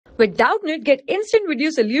With Doubtnut, get instant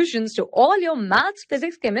video solutions to all your maths,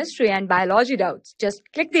 physics, chemistry, and biology doubts. Just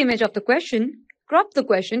click the image of the question, crop the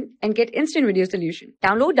question, and get instant video solution.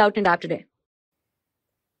 Download Doubtnut app today.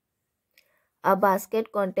 A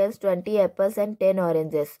basket contains 20 apples and 10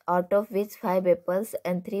 oranges, out of which 5 apples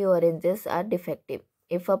and 3 oranges are defective.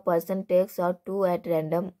 If a person takes out 2 at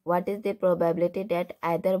random, what is the probability that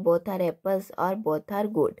either both are apples or both are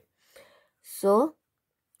good? So,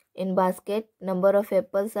 in basket, number of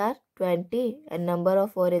apples are 20 and number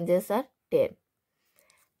of oranges are 10.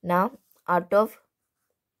 Now,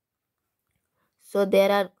 so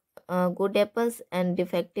there are good apples and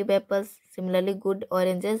defective apples, similarly good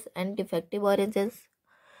oranges and defective oranges.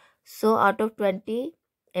 So out of 20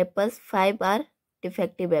 apples, 5 are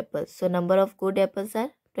defective apples. So number of good apples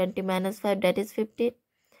are 20 minus 5, that is 15.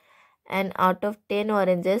 And out of 10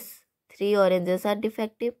 oranges, 3 oranges are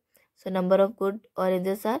defective. So number of good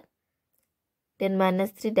oranges are 10 minus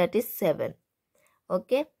 3, that is 7.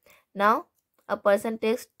 Okay. Now a person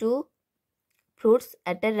takes 2 fruits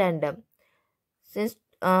at a random. Since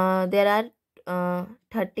there are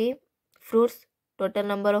 30 fruits, total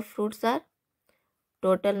number of fruits are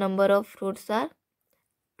 20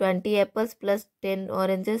 apples plus 10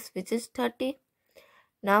 oranges, which is 30.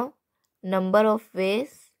 Now number of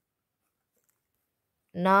ways.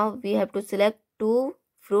 Now we have to select 2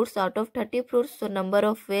 fruits out of 30 fruits. So number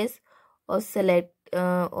of ways of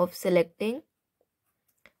selecting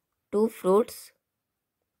 2 fruits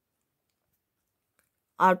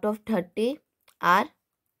out of 30 are,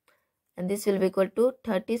 and this will be equal to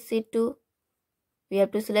 30C2. We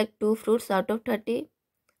have to select 2 fruits out of 30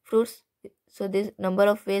 fruits. So this number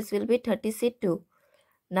of ways will be 30C2.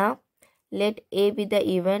 Now let A be the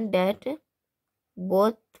event that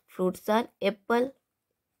both fruits are apple.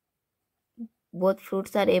 Both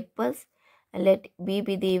fruits are apples. And let B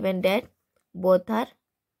be the event that both are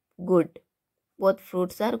good. Both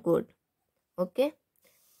fruits are good. Okay.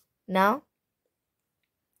 Now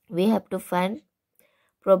we have to find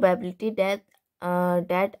probability that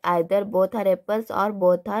either both are apples or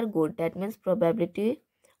both are good. That means probability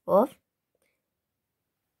of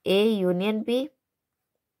A union B.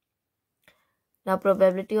 Now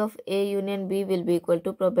probability of A union B will be equal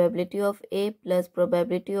to probability of A plus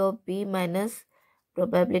probability of B minus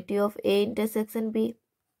probability of A intersection B.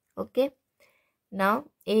 Okay. Now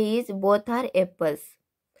A is both are apples.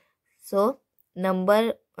 So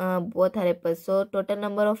both are apples. So total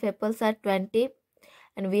number of apples are 20.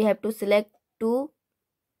 And we have to select 2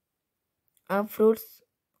 fruits,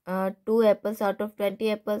 2 apples out of 20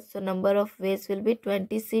 apples. So number of ways will be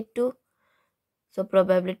 20C2. So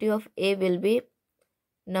probability of A will be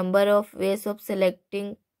number of ways of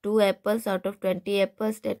selecting 2 apples out of 20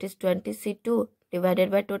 apples, that is 20C2,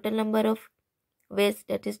 divided by total number of ways,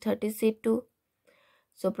 that is 30C2.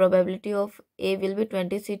 So probability of A will be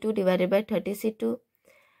 20C2 divided by 30C2.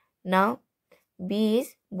 Now B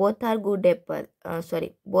is both are good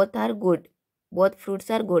both are good. Both fruits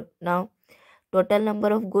are good. Now total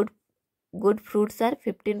number of good fruits are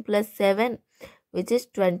 15 plus 7, which is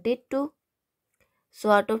 22. So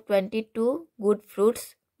out of 22 good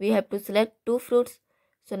fruits, we have to select 2 fruits.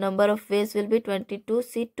 So number of ways will be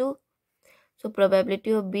 22C2. So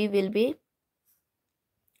probability of B will be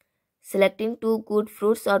selecting 2 good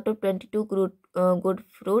fruits out of 22 good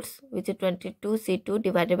fruits, which is 22C2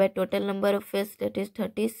 divided by total number of ways, that is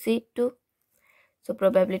 30C2. So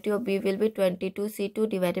probability of B will be 22C2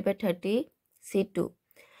 divided by 30C2.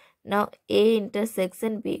 Now A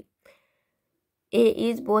intersection B. A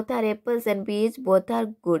is both are apples and B is both are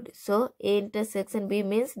good. So A intersection B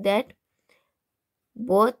means that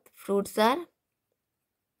both fruits are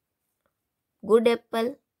good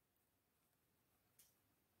apple.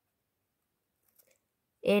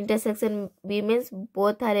 A intersection B means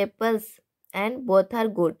both are apples and both are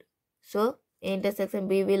good. So A intersection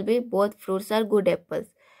B will be both fruits are good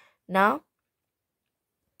apples. Now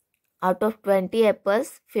out of 20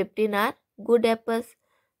 apples, 15 are good apples.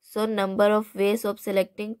 So number of ways of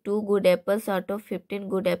selecting 2 good apples out of 15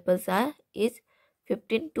 good apples is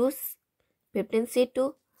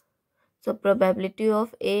 15C2. So probability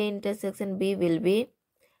of A intersection B will be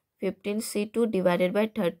 15C2 divided by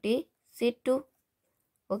 30C2.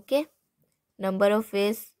 Okay. Number of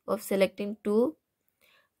ways of selecting 2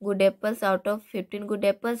 good apples out of 15 good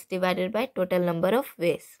apples divided by total number of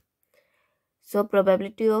ways. So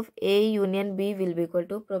probability of A union B will be equal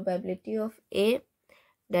to probability of A,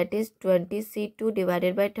 that is 20C2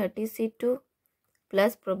 divided by 30C2,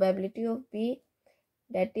 plus probability of B,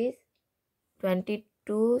 that is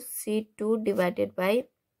 22C2 divided by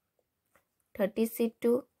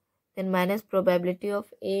 30C2, then minus probability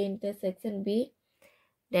of A intersection B,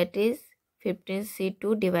 that is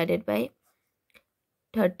 15C2 divided by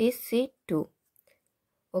 30C2.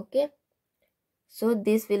 Okay, so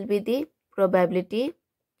this will be the probability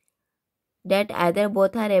that either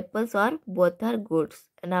both are apples or both are goods.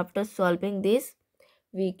 And after solving this,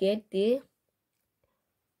 we get the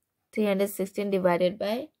 316 divided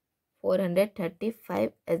by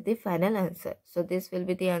 435 as the final answer. So this will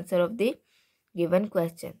be the answer of the given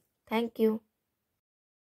question. Thank you.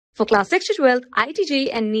 For class 6 to 12, IIT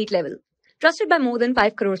JEE and NEET level. Trusted by more than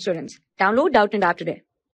 5 crore students. Download Doubtnut app today.